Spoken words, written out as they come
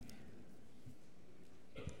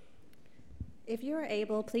If you are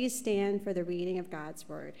able, please stand for the reading of God's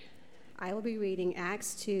word. I will be reading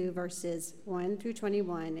Acts 2, verses 1 through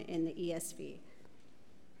 21 in the ESV.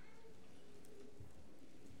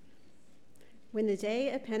 When the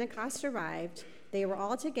day of Pentecost arrived, they were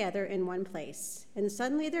all together in one place, and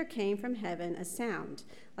suddenly there came from heaven a sound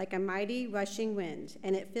like a mighty rushing wind,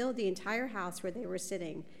 and it filled the entire house where they were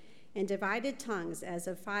sitting. And divided tongues as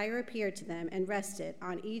of fire appeared to them and rested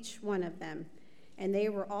on each one of them. And they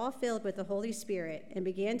were all filled with the Holy Spirit and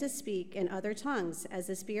began to speak in other tongues as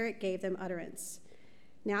the Spirit gave them utterance.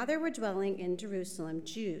 Now there were dwelling in Jerusalem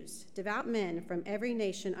Jews, devout men from every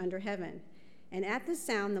nation under heaven. And at the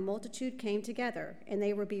sound the multitude came together, and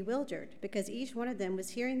they were bewildered, because each one of them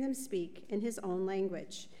was hearing them speak in his own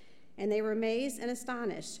language. And they were amazed and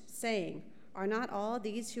astonished, saying, "Are not all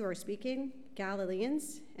these who are speaking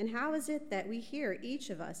Galileans? And how is it that we hear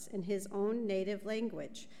each of us in his own native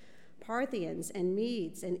language? Parthians and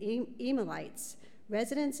Medes and Emilites,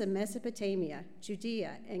 residents of Mesopotamia,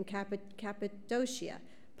 Judea and Cappadocia,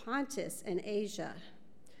 Pontus and Asia,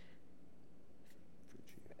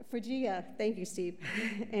 Phrygia, thank you, Steve,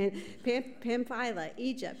 and Pamphylia,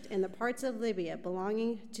 Egypt, and the parts of Libya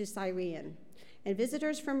belonging to Cyrene, and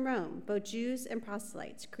visitors from Rome, both Jews and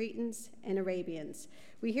proselytes, Cretans and Arabians.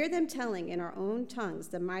 We hear them telling in our own tongues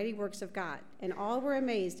the mighty works of God, and all were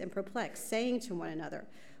amazed and perplexed, saying to one another,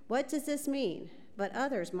 'What does this mean?' But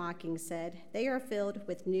others, mocking, said, 'They are filled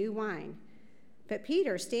with new wine.' But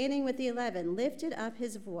Peter, standing with the 11, lifted up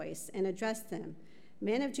his voice and addressed them,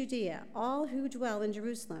 'Men of Judea, all who dwell in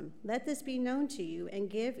Jerusalem, let this be known to you, and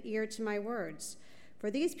give ear to my words.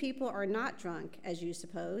 For these people are not drunk, as you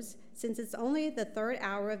suppose, since it's only the third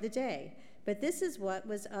hour of the day. But this is what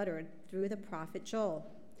was uttered through the prophet Joel.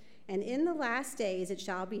 And in the last days it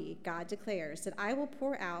shall be, God declares, that I will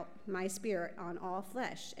pour out my Spirit on all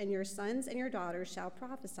flesh, and your sons and your daughters shall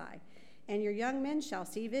prophesy, and your young men shall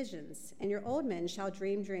see visions, and your old men shall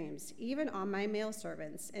dream dreams, even on my male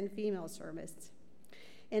servants and female servants.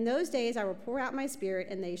 In those days I will pour out my Spirit,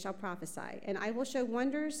 and they shall prophesy, and I will show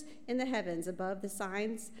wonders in the heavens above, the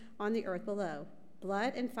signs on the earth below,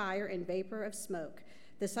 blood and fire and vapor of smoke.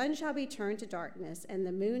 The sun shall be turned to darkness and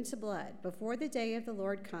the moon to blood before the day of the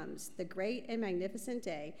Lord comes, the great and magnificent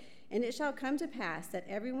day. And it shall come to pass that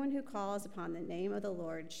everyone who calls upon the name of the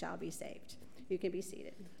Lord shall be saved." You can be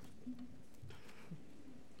seated.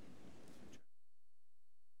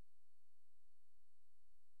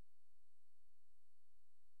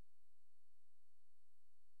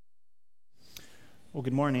 Well,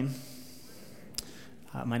 good morning.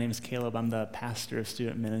 My name is Caleb. I'm the pastor of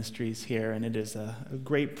student ministries here, and it is a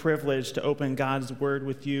great privilege to open God's word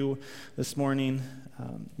with you this morning.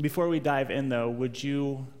 Before we dive in, though, would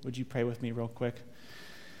you pray with me real quick?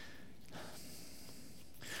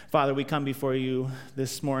 Father, we come before you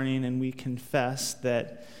this morning, and we confess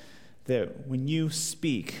that when you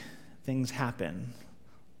speak, things happen.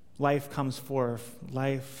 Life comes forth.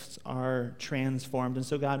 Lives are transformed. And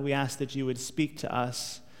so, God, we ask that you would speak to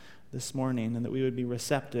us this morning, and that we would be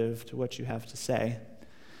receptive to what you have to say.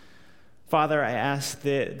 Father, I ask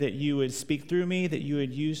that you would speak through me, that you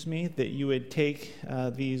would use me, that you would take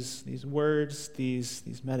these words,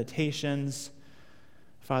 these meditations,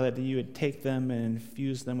 Father, that you would take them and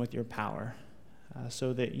infuse them with your power,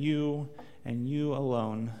 so that you and you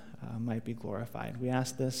alone might be glorified. We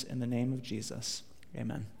ask this in the name of Jesus.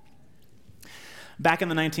 Amen. Back in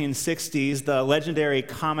the 1960s, the legendary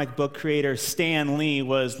comic book creator Stan Lee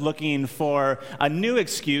was looking for a new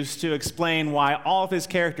excuse to explain why all of his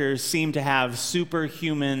characters seemed to have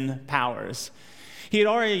superhuman powers. He had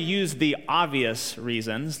already used the obvious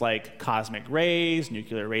reasons, like cosmic rays,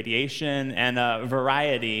 nuclear radiation, and a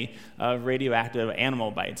variety of radioactive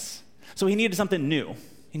animal bites. So he needed something new.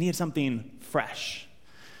 He needed something fresh,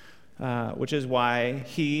 which is why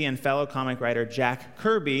he and fellow comic writer Jack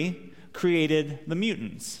Kirby created the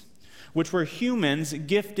mutants, which were humans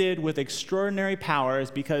gifted with extraordinary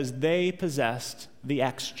powers because they possessed the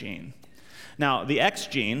X gene. Now, the X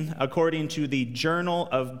gene, according to the Journal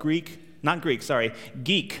of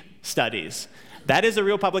Geek Studies, that is a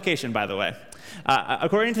real publication, by the way.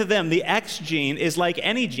 According to them, the X gene is like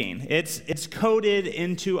any gene. It's coded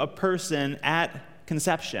into a person at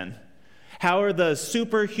conception. However, the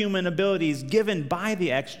superhuman abilities given by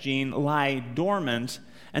the X gene lie dormant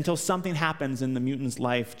until something happens in the mutant's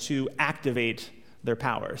life to activate their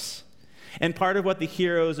powers. And part of what the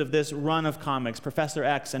heroes of this run of comics, Professor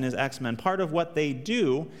X and his X-Men, part of what they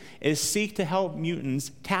do is seek to help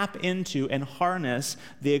mutants tap into and harness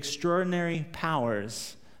the extraordinary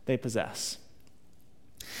powers they possess.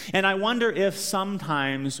 And I wonder if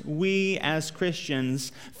sometimes we as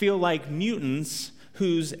Christians feel like mutants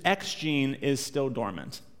whose X gene is still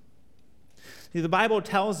dormant. See, the Bible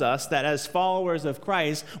tells us that as followers of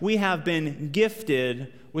Christ, we have been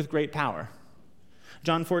gifted with great power.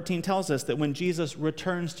 John 14 tells us that when Jesus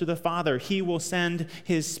returns to the Father, he will send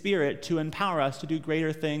his Spirit to empower us to do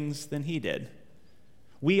greater things than he did.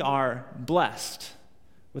 We are blessed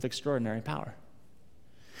with extraordinary power.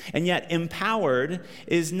 And yet, empowered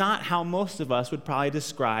is not how most of us would probably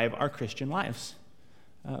describe our Christian lives.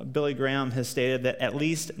 Billy Graham has stated that at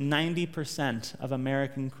least 90% of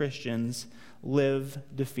American Christians live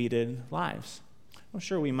defeated lives. Well,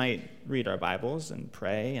 sure, we might read our Bibles and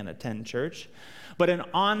pray and attend church, but an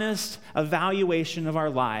honest evaluation of our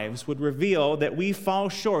lives would reveal that we fall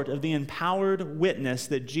short of the empowered witness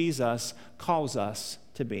that Jesus calls us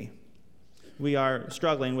to be. We are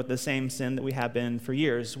struggling with the same sin that we have been for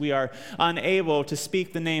years. We are unable to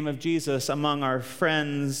speak the name of Jesus among our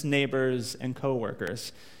friends, neighbors, and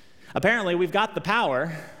coworkers. Apparently, we've got the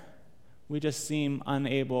power. We just seem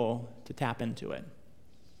unable to tap into it.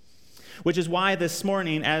 Which is why this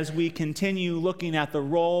morning, as we continue looking at the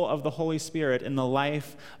role of the Holy Spirit in the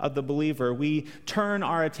life of the believer, we turn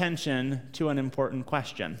our attention to an important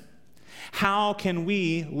question. How can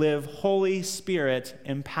we live Holy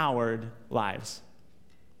Spirit-empowered lives?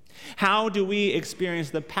 How do we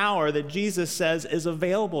experience the power that Jesus says is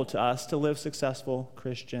available to us to live successful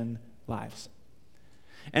Christian lives?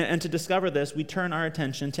 And to discover this, we turn our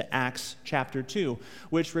attention to Acts chapter 2,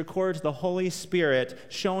 which records the Holy Spirit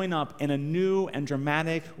showing up in a new and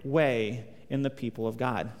dramatic way in the people of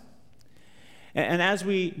God. And as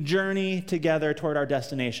we journey together toward our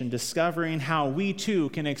destination, discovering how we too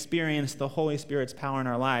can experience the Holy Spirit's power in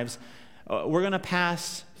our lives, we're going to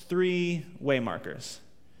pass 3 waymarkers.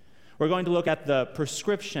 We're going to look at the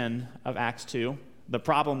prescription of Acts 2, the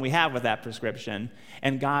problem we have with that prescription,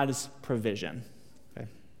 and God's provision. Okay.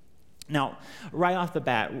 Now, right off the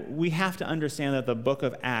bat, we have to understand that the book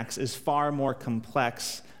of Acts is far more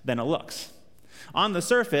complex than it looks. On the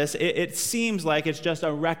surface, it seems like it's just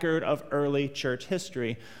a record of early church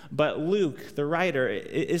history. But Luke, the writer,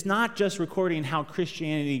 is not just recording how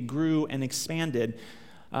Christianity grew and expanded.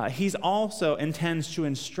 He also intends to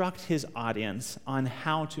instruct his audience on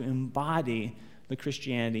how to embody the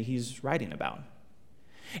Christianity he's writing about.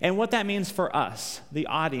 And what that means for us, the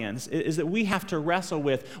audience, is that we have to wrestle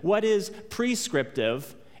with what is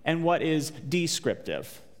prescriptive and what is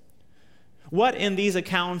descriptive. What in these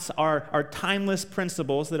accounts are timeless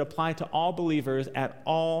principles that apply to all believers at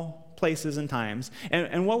all places and times,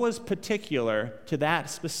 and what was particular to that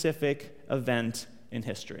specific event in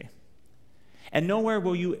history? And nowhere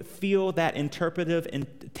will you feel that interpretive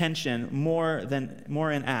tension more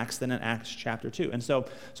in Acts than in Acts chapter 2. And so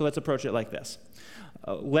let's approach it like this.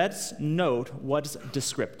 Let's note what's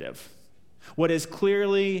descriptive. What is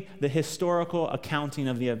clearly the historical accounting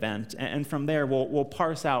of the event, and from there we'll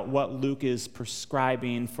parse out what Luke is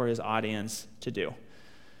prescribing for his audience to do.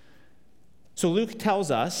 So Luke tells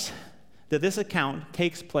us that this account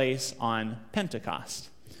takes place on Pentecost.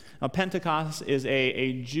 Now, Pentecost is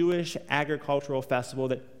a Jewish agricultural festival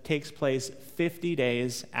that takes place 50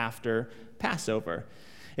 days after Passover.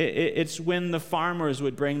 It's when the farmers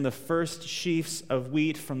would bring the first sheaves of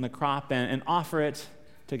wheat from the crop and offer it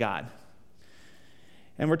to God.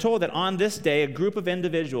 And we're told that on this day, a group of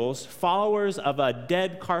individuals, followers of a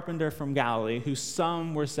dead carpenter from Galilee, who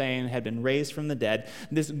some were saying had been raised from the dead,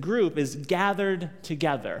 this group is gathered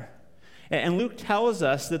together. And Luke tells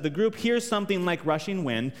us that the group hears something like rushing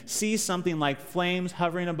wind, sees something like flames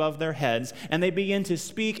hovering above their heads, and they begin to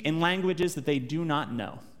speak in languages that they do not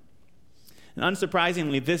know. And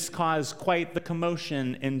unsurprisingly, this caused quite the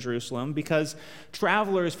commotion in Jerusalem because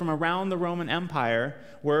travelers from around the Roman Empire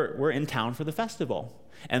were in town for the festival.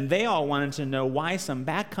 And they all wanted to know why some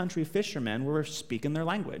backcountry fishermen were speaking their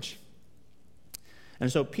language.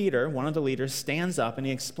 And so Peter, one of the leaders, stands up and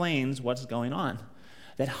he explains what's going on.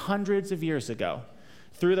 That hundreds of years ago,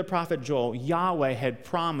 through the prophet Joel, Yahweh had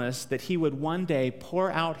promised that he would one day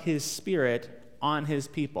pour out his Spirit on his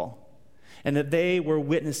people, and that they were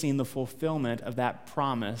witnessing the fulfillment of that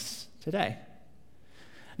promise today.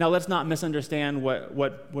 Now, let's not misunderstand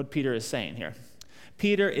what Peter is saying here.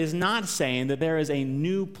 Peter is not saying that there is a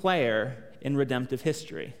new player in redemptive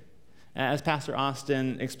history. As Pastor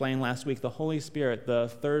Austin explained last week, the Holy Spirit, the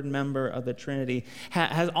third member of the Trinity,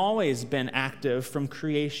 has always been active from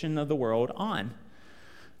creation of the world on.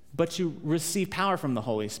 But to receive power from the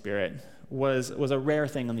Holy Spirit was a rare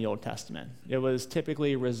thing in the Old Testament. It was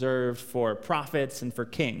typically reserved for prophets and for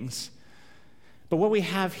kings. But what we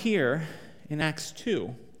have here in Acts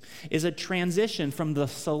 2 is a transition from the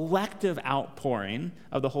selective outpouring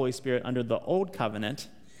of the Holy Spirit under the Old Covenant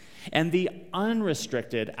and the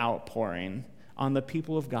unrestricted outpouring on the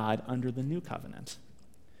people of God under the new covenant.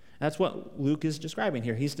 That's what Luke is describing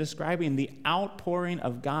here. He's describing the outpouring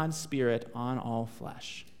of God's Spirit on all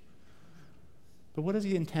flesh. But what does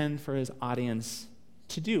he intend for his audience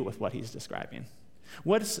to do with what he's describing?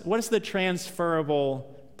 What's the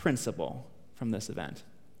transferable principle from this event?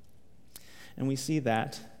 And we see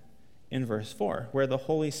that in verse 4, where the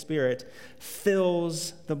Holy Spirit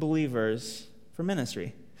fills the believers for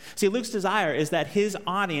ministry. See, Luke's desire is that his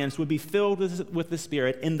audience would be filled with the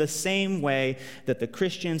Spirit in the same way that the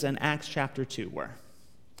Christians in Acts chapter 2 were.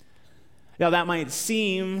 Now, that might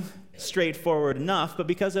seem straightforward enough, but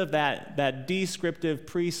because of that descriptive,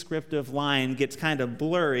 prescriptive line gets kind of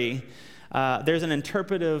blurry, there's an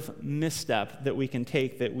interpretive misstep that we can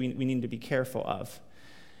take that we need to be careful of.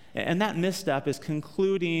 And that misstep is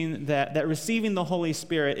concluding that receiving the Holy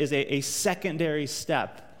Spirit is a secondary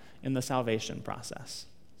step in the salvation process.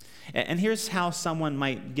 And here's how someone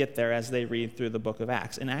might get there as they read through the book of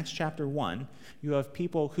Acts. In Acts chapter 1, you have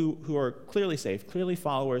people who are clearly saved, clearly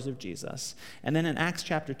followers of Jesus. And then in Acts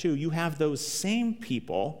chapter 2, you have those same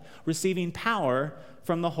people receiving power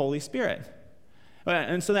from the Holy Spirit.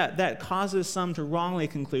 And so that causes some to wrongly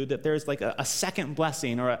conclude that there's like a second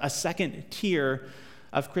blessing or a second tier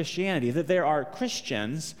of Christianity, that there are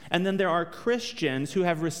Christians, and then there are Christians who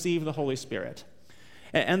have received the Holy Spirit.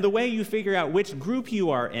 And the way you figure out which group you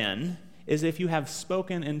are in is if you have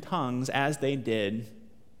spoken in tongues as they did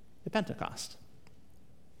at Pentecost.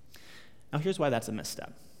 Now, here's why that's a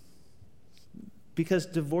misstep. Because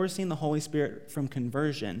divorcing the Holy Spirit from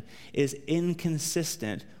conversion is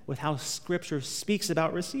inconsistent with how Scripture speaks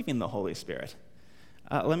about receiving the Holy Spirit.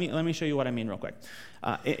 Let me show you what I mean real quick.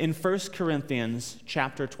 In 1 Corinthians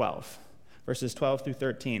chapter 12, verses 12 through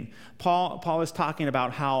 13, Paul is talking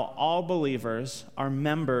about how all believers are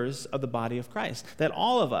members of the body of Christ. That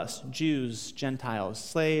all of us, Jews, Gentiles,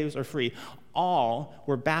 slaves or free, all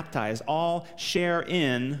were baptized, all share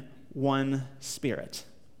in one Spirit.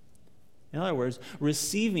 In other words,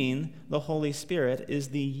 receiving the Holy Spirit is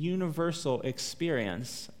the universal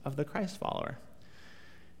experience of the Christ follower.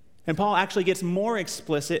 And Paul actually gets more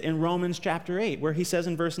explicit in Romans chapter 8, where he says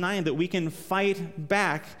in verse 9 that we can fight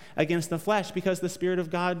back against the flesh because the Spirit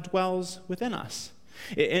of God dwells within us.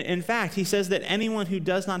 In fact, he says that anyone who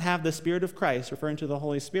does not have the Spirit of Christ, referring to the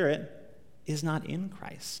Holy Spirit, is not in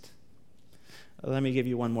Christ. Let me give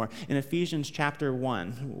you one more. In Ephesians chapter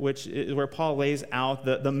 1, which is where Paul lays out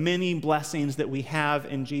the many blessings that we have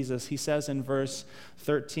in Jesus, he says in verse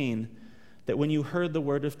 13 that when you heard the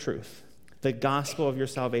word of truth, the gospel of your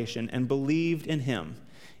salvation, and believed in him,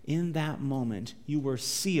 in that moment you were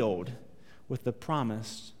sealed with the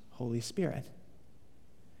promised Holy Spirit.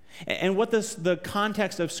 And what the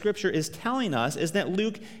context of Scripture is telling us is that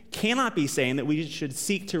Luke cannot be saying that we should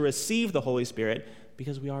seek to receive the Holy Spirit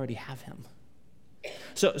because we already have him.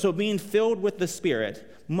 So being filled with the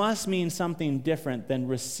Spirit must mean something different than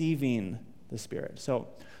receiving the Spirit. So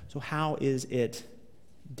how is it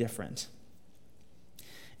different?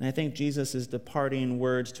 And I think Jesus' departing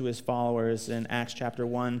words to his followers in Acts chapter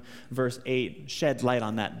 1, verse 8, shed light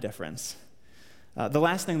on that difference. The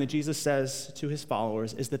last thing that Jesus says to his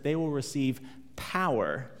followers is that they will receive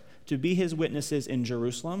power to be his witnesses in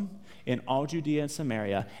Jerusalem, in all Judea and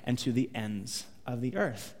Samaria, and to the ends of the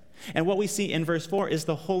earth. And what we see in verse 4 is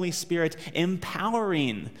the Holy Spirit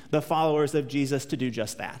empowering the followers of Jesus to do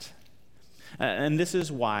just that. And this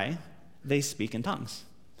is why they speak in tongues.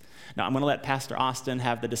 Now, I'm going to let Pastor Austin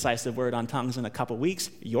have the decisive word on tongues in a couple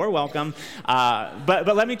weeks. You're welcome.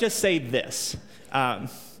 But let me just say this.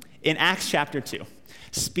 In Acts chapter 2,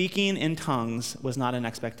 speaking in tongues was not an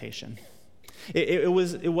expectation. It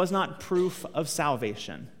was not proof of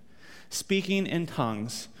salvation. Speaking in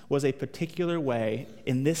tongues was a particular way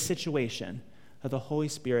in this situation that the Holy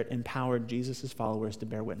Spirit empowered Jesus' followers to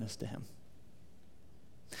bear witness to him.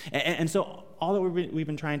 And so all that we've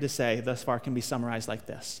been trying to say thus far can be summarized like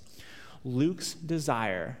this. Luke's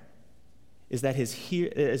desire is that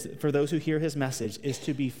for those who hear his message is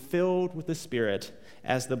to be filled with the Spirit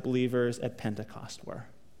as the believers at Pentecost were.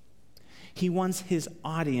 He wants his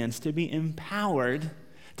audience to be empowered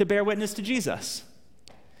to bear witness to Jesus.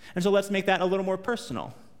 And so let's make that a little more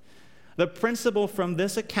personal. The principle from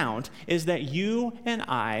this account is that you and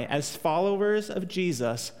I, as followers of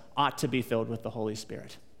Jesus, ought to be filled with the Holy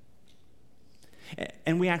Spirit.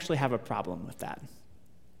 And we actually have a problem with that.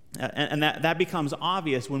 And that becomes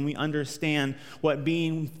obvious when we understand what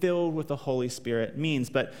being filled with the Holy Spirit means.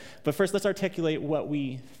 But first, let's articulate what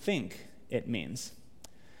we think it means.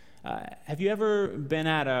 Have you ever been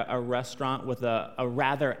at a restaurant with a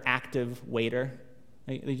rather active waiter?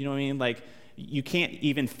 You know what I mean? Like, you can't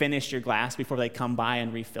even finish your glass before they come by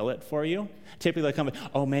and refill it for you. Typically they come by,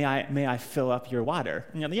 oh, may I fill up your water?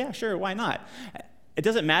 And you're like, yeah, sure, why not? It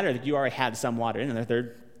doesn't matter that you already had some water in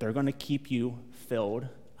there. They're going to keep you filled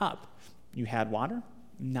up. You had water,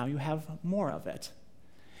 now you have more of it.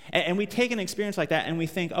 And we take an experience like that and we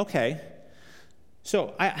think, okay,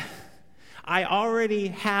 so I already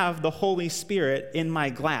have the Holy Spirit in my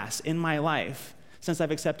glass, in my life, since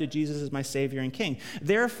I've accepted Jesus as my Savior and King.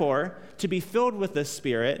 Therefore, to be filled with the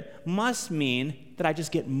Spirit must mean that I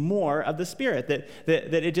just get more of the Spirit,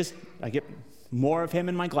 that I get more of Him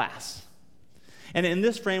in my glass. And in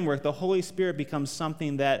this framework, the Holy Spirit becomes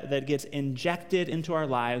something that gets injected into our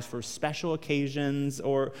lives for special occasions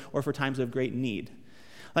or for times of great need.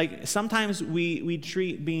 Like sometimes we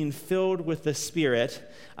treat being filled with the Spirit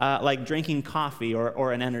like drinking coffee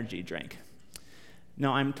or an energy drink.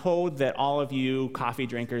 Now, I'm told that all of you coffee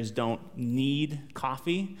drinkers don't need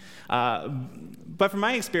coffee. But from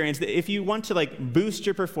my experience, if you want to boost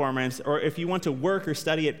your performance or if you want to work or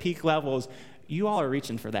study at peak levels, you all are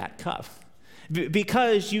reaching for that cup.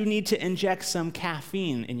 Because you need to inject some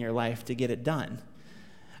caffeine in your life to get it done.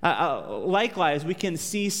 Likewise, we can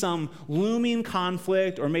see some looming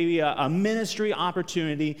conflict or maybe a ministry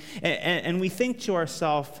opportunity, and we think to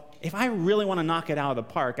ourselves, if I really want to knock it out of the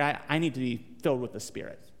park, I need to be filled with the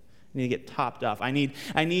Spirit. I need to get topped up. I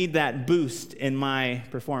need that boost in my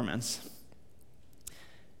performance.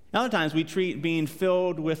 Other times, we treat being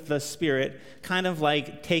filled with the Spirit kind of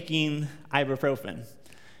like taking ibuprofen.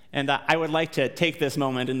 And I would like to take this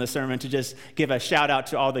moment in the sermon to just give a shout out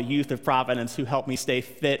to all the youth of Providence who help me stay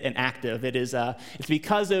fit and active. It's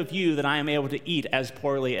because of you that I am able to eat as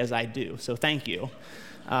poorly as I do. So thank you.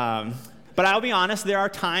 But I'll be honest, there are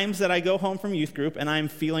times that I go home from youth group and I'm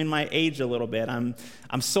feeling my age a little bit. I'm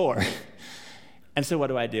sore. And so what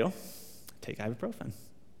do? Take ibuprofen.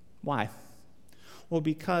 Why? Well,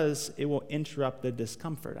 because it will interrupt the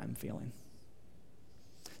discomfort I'm feeling.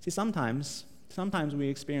 See, sometimes we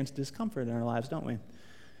experience discomfort in our lives, don't we?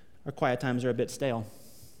 Our quiet times are a bit stale.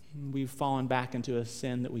 We've fallen back into a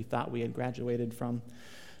sin that we thought we had graduated from.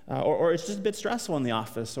 Or it's just a bit stressful in the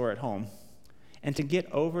office or at home. And to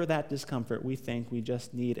get over that discomfort, we think we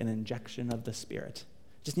just need an injection of the Spirit.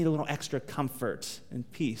 Just need a little extra comfort and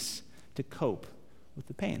peace to cope with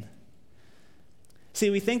the pain. See,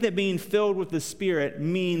 we think that being filled with the Spirit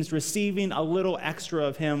means receiving a little extra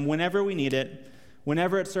of Him whenever we need it,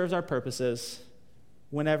 whenever it serves our purposes,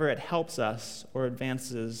 whenever it helps us or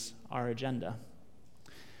advances our agenda.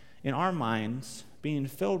 In our minds, being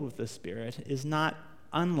filled with the Spirit is not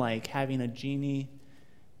unlike having a genie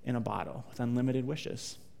in a bottle with unlimited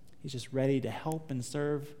wishes. He's just ready to help and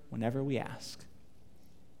serve whenever we ask.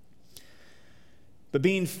 But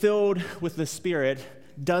being filled with the Spirit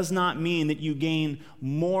does not mean that you gain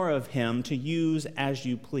more of Him to use as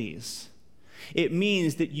you please. It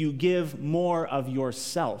means that you give more of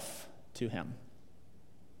yourself to Him.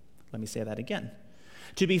 Let me say that again.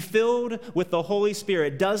 To be filled with the Holy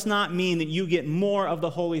Spirit does not mean that you get more of the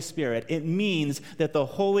Holy Spirit. It means that the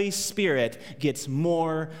Holy Spirit gets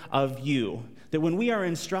more of you. That when we are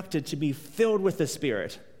instructed to be filled with the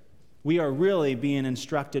Spirit, we are really being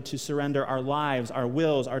instructed to surrender our lives, our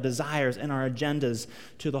wills, our desires, and our agendas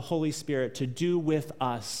to the Holy Spirit to do with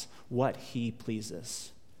us what He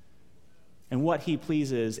pleases. And what He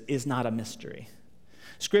pleases is not a mystery.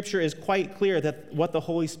 Scripture is quite clear that what the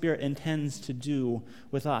Holy Spirit intends to do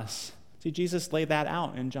with us. See, Jesus laid that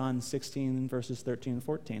out in John 16, verses 13 and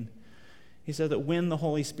 14. He said that when the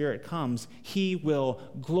Holy Spirit comes, He will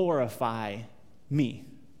glorify me.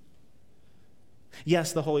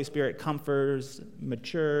 Yes, the Holy Spirit comforts,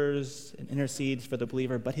 matures, and intercedes for the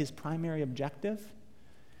believer, but His primary objective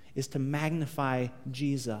is to magnify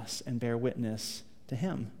Jesus and bear witness to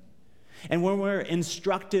Him. And when we're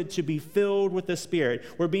instructed to be filled with the Spirit,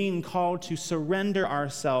 we're being called to surrender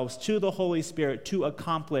ourselves to the Holy Spirit to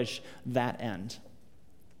accomplish that end.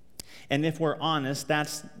 And if we're honest,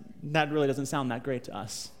 that really doesn't sound that great to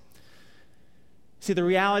us. See, the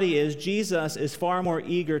reality is Jesus is far more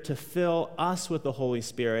eager to fill us with the Holy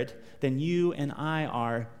Spirit than you and I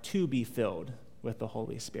are to be filled with the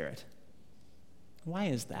Holy Spirit. Why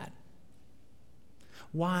is that?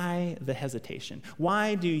 Why the hesitation?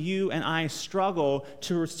 Why do you and I struggle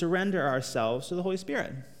to surrender ourselves to the Holy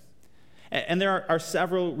Spirit? And there are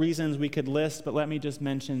several reasons we could list, but let me just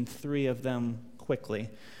mention 3 of them quickly.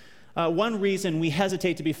 One reason we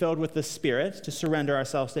hesitate to be filled with the Spirit, to surrender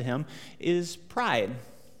ourselves to Him, is pride.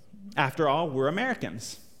 After all, we're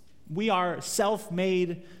Americans. We are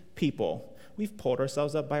self-made people. We've pulled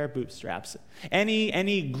ourselves up by our bootstraps.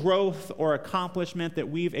 Any growth or accomplishment that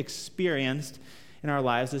we've experienced in our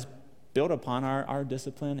lives is built upon our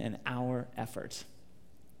discipline and our effort.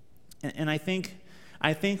 And I think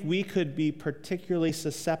we could be particularly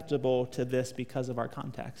susceptible to this because of our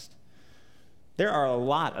context. There are a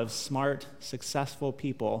lot of smart, successful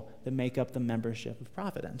people that make up the membership of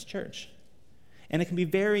Providence Church. And it can be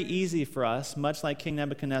very easy for us, much like King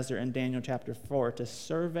Nebuchadnezzar in Daniel chapter 4, to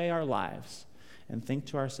survey our lives and think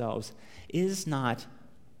to ourselves, is not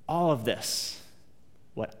all of this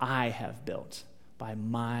what I have built by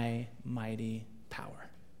my mighty power?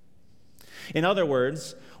 In other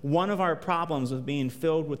words, one of our problems with being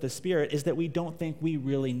filled with the Spirit is that we don't think we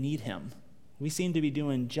really need him. We seem to be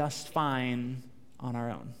doing just fine on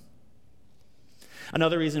our own.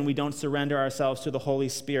 Another reason we don't surrender ourselves to the Holy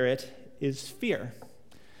Spirit is fear.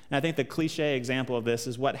 And I think the cliche example of this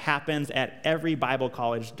is what happens at every Bible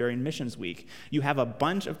college during Missions Week. You have a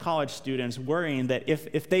bunch of college students worrying that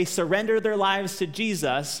if they surrender their lives to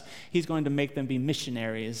Jesus, he's going to make them be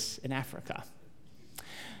missionaries in Africa.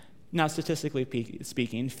 Now, statistically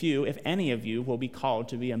speaking, few, if any of you, will be called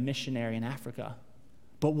to be a missionary in Africa.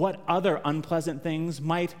 But what other unpleasant things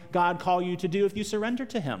might God call you to do if you surrender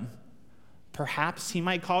to him? Perhaps he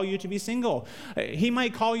might call you to be single. He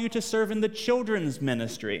might call you to serve in the children's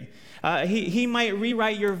ministry. He might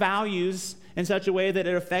rewrite your values in such a way that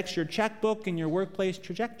it affects your checkbook and your workplace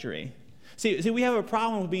trajectory. See, we have a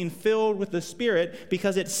problem with being filled with the Spirit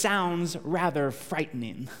because it sounds rather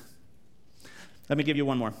frightening. Let me give you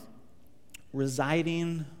one more.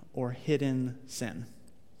 Residing or hidden sin.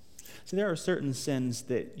 So there are certain sins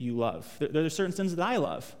that you love. There are certain sins that I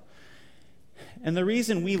love. And the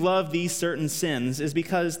reason we love these certain sins is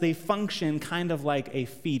because they function kind of like a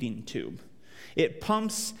feeding tube. It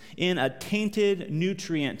pumps in a tainted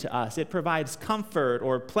nutrient to us. It provides comfort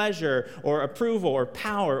or pleasure or approval or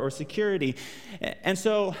power or security. And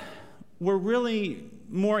so we're really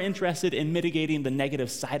more interested in mitigating the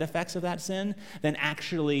negative side effects of that sin than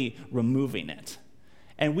actually removing it.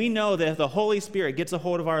 And we know that if the Holy Spirit gets a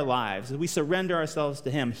hold of our lives, if we surrender ourselves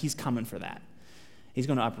to him, he's coming for that. He's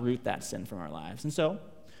going to uproot that sin from our lives. And so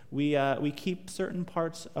we keep certain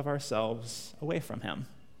parts of ourselves away from him.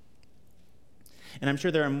 And I'm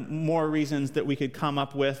sure there are more reasons that we could come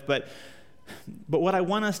up with, but what I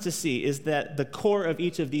want us to see is that the core of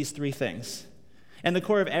each of these three things, and the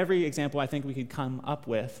core of every example I think we could come up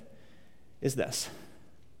with, is this.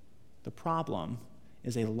 The problem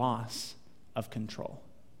is a loss of control.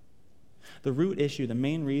 The root issue, the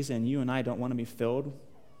main reason you and I don't want to be filled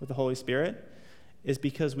with the Holy Spirit is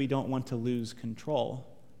because we don't want to lose control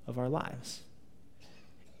of our lives.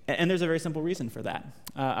 And there's a very simple reason for that.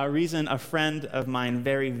 A reason a friend of mine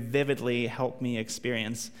very vividly helped me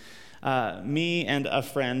experience. Me and a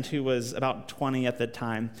friend who was about 20 at the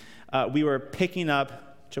time, we were picking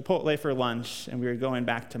up Chipotle for lunch, and we were going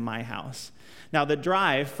back to my house. Now, the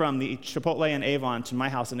drive from the Chipotle in Avon to my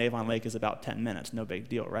house in Avon Lake is about 10 minutes. No big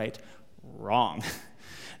deal, right? Wrong.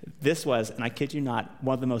 This was, and I kid you not,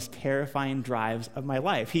 one of the most terrifying drives of my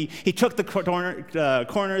life. He took the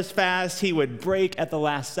corners fast. He would brake at the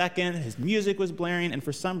last second. His music was blaring, and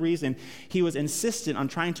for some reason, he was insistent on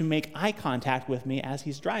trying to make eye contact with me as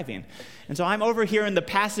he's driving. And so I'm over here in the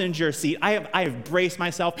passenger seat. I have braced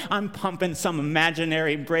myself. I'm pumping some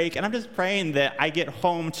imaginary brake, and I'm just praying that I get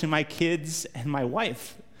home to my kids and my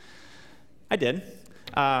wife. I did.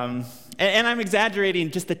 And I'm exaggerating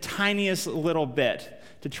just the tiniest little bit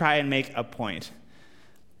to try and make a point.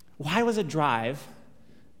 Why was a drive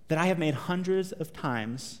that I have made hundreds of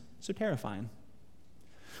times so terrifying?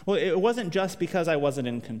 Well, it wasn't just because I wasn't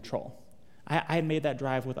in control. I had made that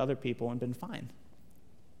drive with other people and been fine.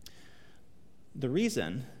 The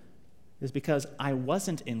reason is because I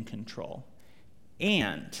wasn't in control,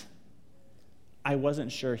 and I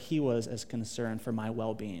wasn't sure he was as concerned for my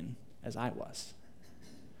well-being as I was.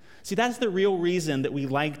 See, that's the real reason that we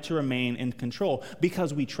like to remain in control,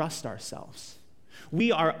 because we trust ourselves.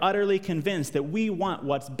 We are utterly convinced that we want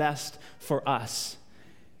what's best for us.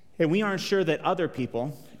 And we aren't sure that other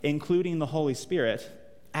people, including the Holy Spirit,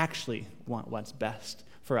 actually want what's best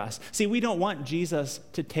for us. See, we don't want Jesus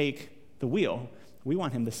to take the wheel. We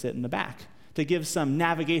want him to sit in the back, to give some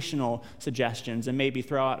navigational suggestions and maybe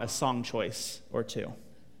throw out a song choice or two.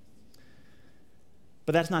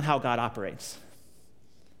 But that's not how God operates.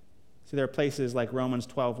 So there are places like Romans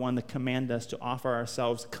 12:1 that command us to offer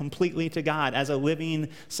ourselves completely to God as a living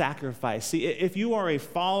sacrifice. See, if you are a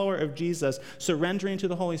follower of Jesus, surrendering to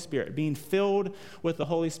the Holy Spirit, being filled with the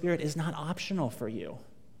Holy Spirit is not optional for you.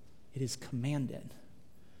 It is commanded.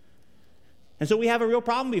 And so we have a real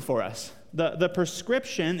problem before us. The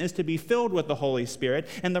prescription is to be filled with the Holy Spirit,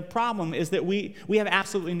 and the problem is that we have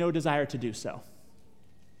absolutely no desire to do so.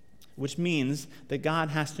 which means that God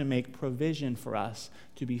has to make provision for us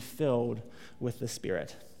to be filled with the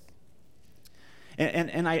Spirit.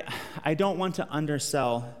 And I don't want to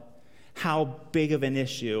undersell how big of an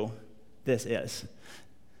issue this is.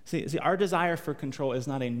 See, our desire for control is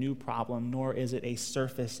not a new problem, nor is it a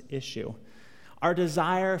surface issue. Our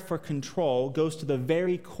desire for control goes to the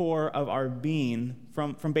very core of our being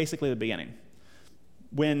from basically the beginning.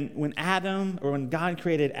 When God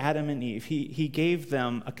created Adam and Eve, he gave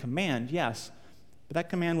them a command, yes, but that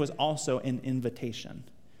command was also an invitation.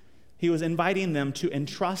 He was inviting them to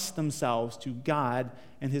entrust themselves to God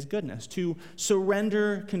and his goodness, to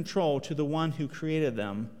surrender control to the one who created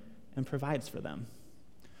them and provides for them.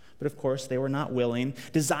 But of course, they were not willing.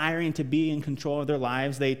 Desiring to be in control of their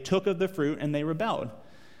lives, they took of the fruit and they rebelled.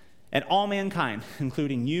 And all mankind,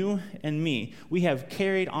 including you and me, we have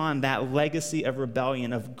carried on that legacy of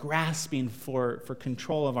rebellion, of grasping for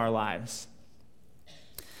control of our lives.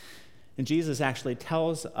 And Jesus actually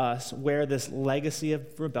tells us where this legacy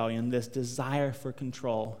of rebellion, this desire for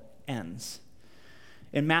control, ends.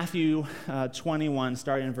 In Matthew 21,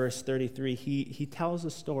 starting in verse 33, he tells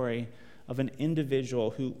a story of an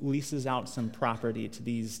individual who leases out some property to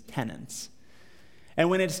these tenants. And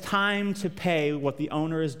when it's time to pay what the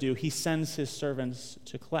owner is due, he sends his servants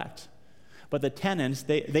to collect. But the tenants,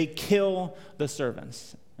 they kill the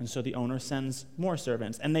servants. And so the owner sends more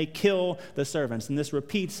servants, and they kill the servants. And this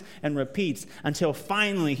repeats and repeats until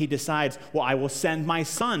finally he decides, well, I will send my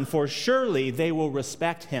son, for surely they will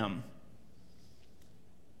respect him.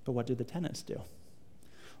 But what do the tenants do?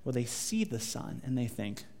 Well, they see the son, and they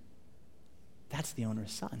think, that's the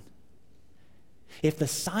owner's son. If the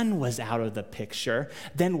son was out of the picture,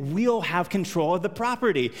 then we'll have control of the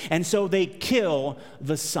property. And so they kill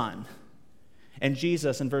the son. And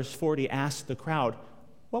Jesus, in verse 40, asks the crowd,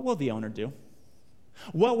 what will the owner do?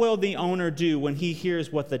 What will the owner do when he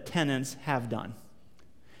hears what the tenants have done?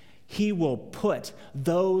 He will put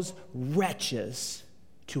those wretches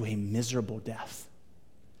to a miserable death.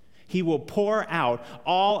 He will pour out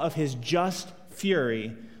all of his just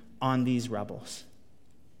fury on these rebels.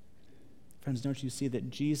 Friends, don't you see that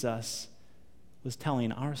Jesus was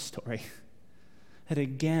telling our story? That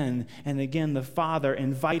again and again the Father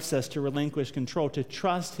invites us to relinquish control, to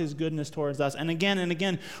trust his goodness towards us. And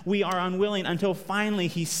again, we are unwilling until finally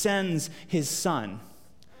he sends his Son.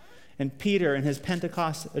 And Peter, in his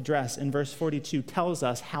Pentecost address in verse 42, tells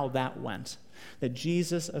us how that went. That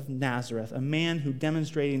Jesus of Nazareth, a man who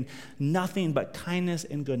demonstrating nothing but kindness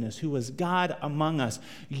and goodness, who was God among us,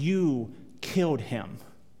 you killed him.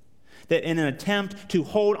 That in an attempt to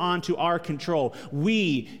hold on to our control,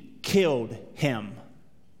 we killed him.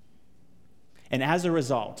 And as a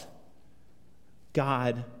result,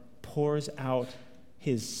 God pours out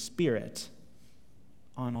his Spirit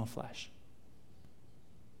on all flesh.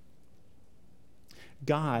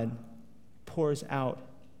 God pours out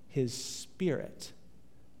his Spirit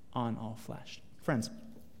on all flesh. Friends,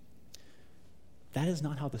 that is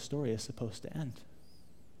not how the story is supposed to end.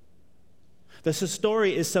 The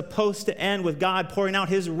story is supposed to end with God pouring out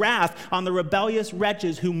his wrath on the rebellious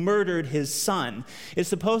wretches who murdered his son. It's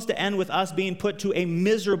supposed to end with us being put to a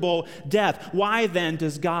miserable death. Why then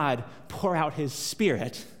does God pour out his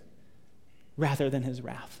Spirit rather than his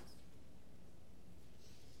wrath?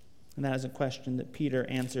 And that is a question that Peter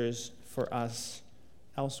answers for us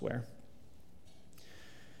elsewhere.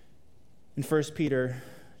 In 1 Peter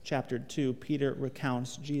chapter 2, Peter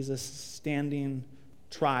recounts Jesus standing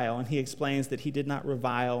trial, and he explains that he did not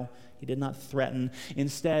revile, he did not threaten.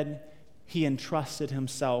 Instead, he entrusted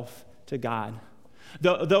himself to God.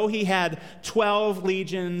 Though he had 12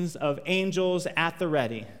 legions of angels at the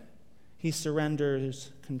ready, he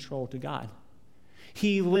surrenders control to God.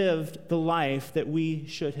 He lived the life that we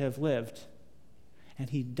should have lived, and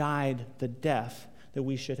he died the death that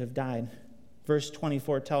we should have died. Verse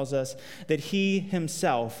 24 tells us that he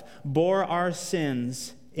himself bore our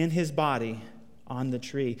sins in his body on the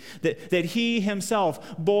tree, that he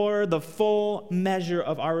himself bore the full measure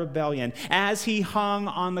of our rebellion. As he hung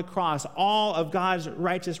on the cross, all of God's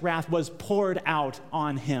righteous wrath was poured out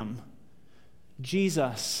on him.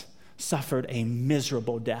 Jesus suffered a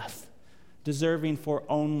miserable death, deserving for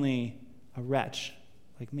only a wretch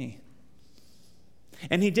like me.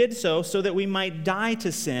 And he did so that we might die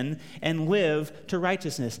to sin and live to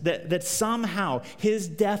righteousness. That somehow his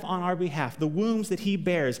death on our behalf, the wounds that he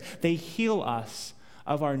bears, they heal us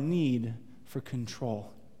of our need for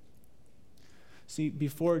control. See,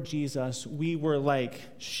 before Jesus, we were like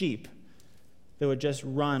sheep that would just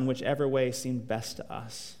run whichever way seemed best to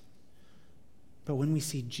us. But when we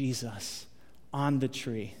see Jesus on the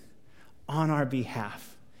tree, on our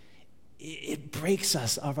behalf, it breaks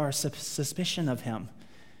us of our suspicion of him.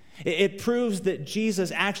 It proves that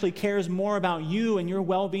Jesus actually cares more about you and your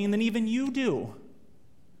well-being than even you do.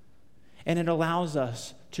 And it allows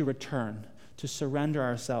us to return, to surrender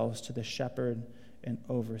ourselves to the shepherd and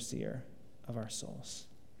overseer of our souls.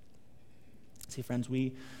 See, friends,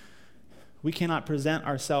 we cannot present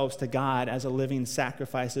ourselves to God as a living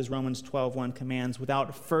sacrifice, as Romans 12:1 commands,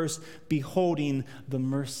 without first beholding the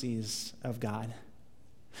mercies of God.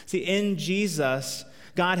 See, in Jesus,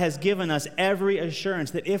 God has given us every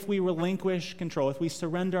assurance that if we relinquish control, if we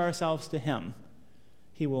surrender ourselves to him,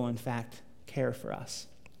 he will in fact care for us.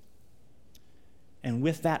 And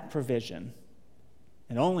with that provision,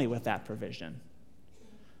 and only with that provision,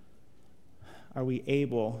 are we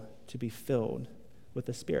able to be filled with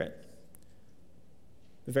the Spirit.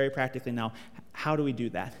 But very practically now, how do we do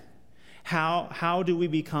that? How do we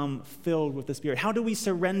become filled with the Spirit? How do we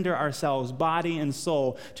surrender ourselves, body and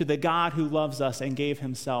soul, to the God who loves us and gave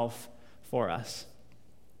himself for us?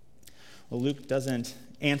 Well, Luke doesn't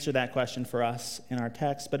answer that question for us in our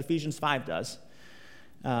text, but Ephesians 5 does.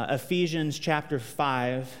 Ephesians chapter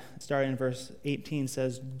 5, starting in verse 18,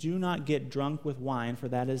 says, "Do not get drunk with wine, for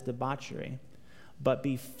that is debauchery, but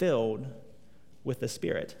be filled with the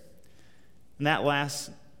Spirit." And that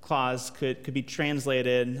last clause could be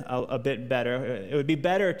translated a bit better. It would be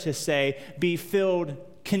better to say, be filled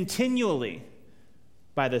continually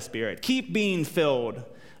by the Spirit. Keep being filled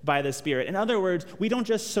by the Spirit. In other words, we don't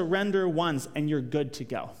just surrender once and you're good to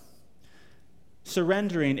go.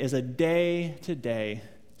 Surrendering is a day-to-day,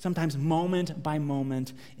 sometimes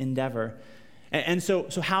moment-by-moment endeavor. And so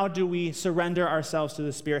how do we surrender ourselves to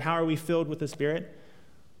the Spirit? How are we filled with the Spirit?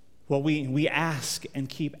 Well, we ask and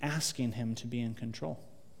keep asking him to be in control.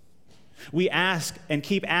 We ask and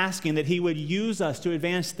keep asking that he would use us to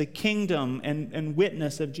advance the kingdom and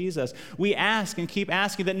witness of Jesus. We ask and keep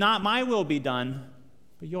asking that not my will be done,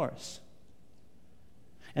 but yours.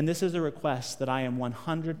 And this is a request that I am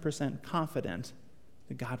 100% confident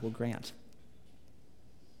that God will grant.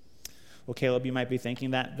 Well, Caleb, you might be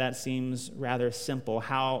thinking that seems rather simple.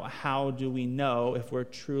 How do we know if we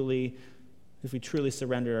truly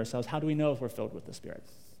surrender ourselves? How do we know if we're filled with the Spirit?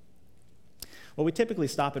 Well, we typically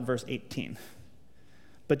stop at verse 18.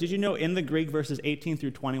 But did you know in the Greek, verses 18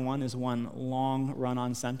 through 21 is one long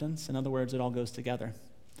run-on sentence? In other words, it all goes together.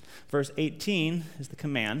 Verse 18 is the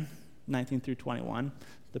command, 19 through 21,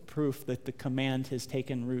 the proof that the command has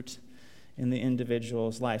taken root in the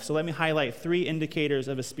individual's life. So let me highlight 3 indicators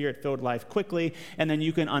of a Spirit-filled life quickly, and then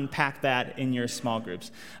you can unpack that in your small groups.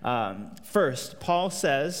 First, Paul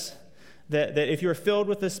says that if you're filled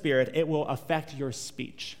with the Spirit, it will affect your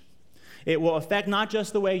speech. It will affect not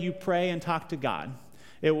just the way you pray and talk to God.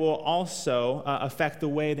 It will also affect the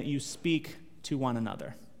way that you speak to one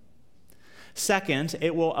another. Second,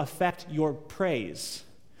 it will affect your praise.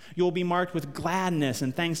 You'll be marked with gladness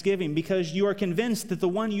and thanksgiving because you are convinced that the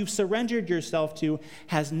one you've surrendered yourself to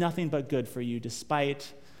has nothing but good for you,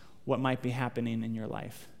 despite what might be happening in your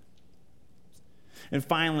life. And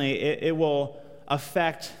finally, it will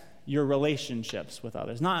affect your relationships with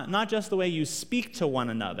others. Not just the way you speak to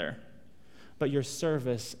one another, but your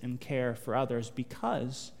service and care for others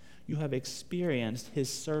because you have experienced his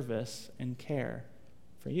service and care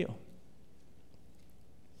for you.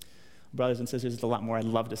 Brothers and sisters, there's a lot more I'd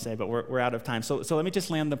love to say, but we're out of time. So let me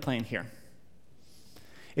just land the plane here.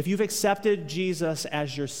 If you've accepted Jesus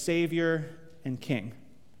as your Savior and King,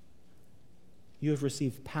 you have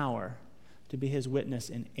received power to be his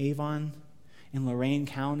witness in Avon, in Lorain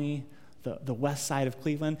County, the west side of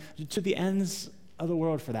Cleveland, to the ends of the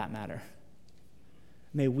world for that matter.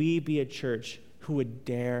 May we be a church who would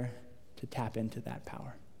dare to tap into that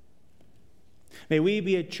power. May we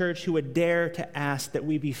be a church who would dare to ask that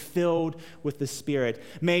we be filled with the Spirit.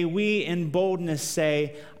 May we in boldness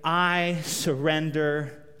say, I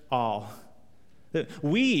surrender all. That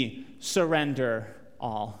we surrender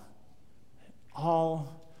all.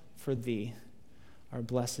 All for thee, our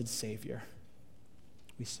blessed Savior.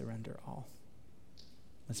 We surrender all.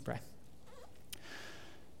 Let's pray.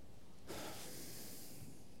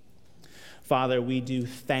 Father, we do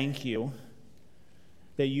thank you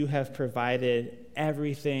that you have provided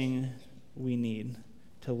everything we need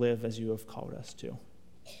to live as you have called us to.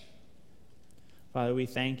 Father, we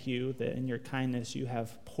thank you that in your kindness you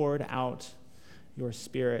have poured out your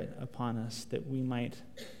Spirit upon us that we might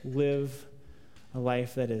live a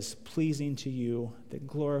life that is pleasing to you, that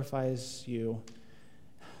glorifies you,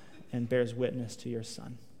 and bears witness to your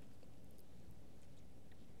Son.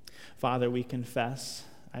 Father,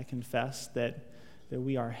 I confess that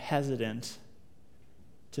we are hesitant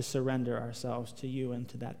to surrender ourselves to you and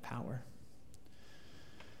to that power.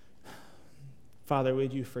 Father,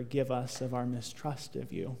 would you forgive us of our mistrust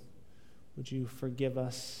of you? Would you forgive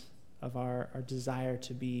us of our desire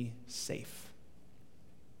to be safe?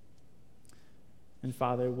 And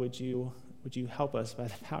Father, would you help us by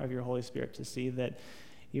the power of your Holy Spirit to see that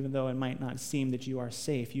even though it might not seem that you are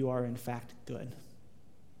safe, you are in fact good,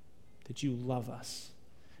 that you love us.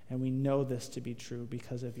 And we know this to be true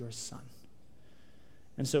because of your Son.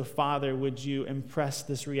 And so, Father, would you impress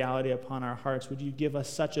this reality upon our hearts? Would you give us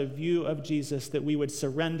such a view of Jesus that we would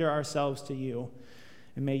surrender ourselves to you?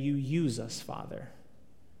 And may you use us, Father,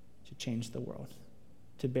 to change the world,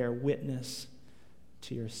 to bear witness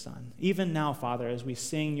to your Son. Even now, Father, as we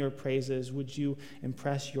sing your praises, would you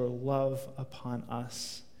impress your love upon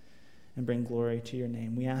us and bring glory to your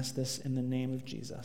name? We ask this in the name of Jesus.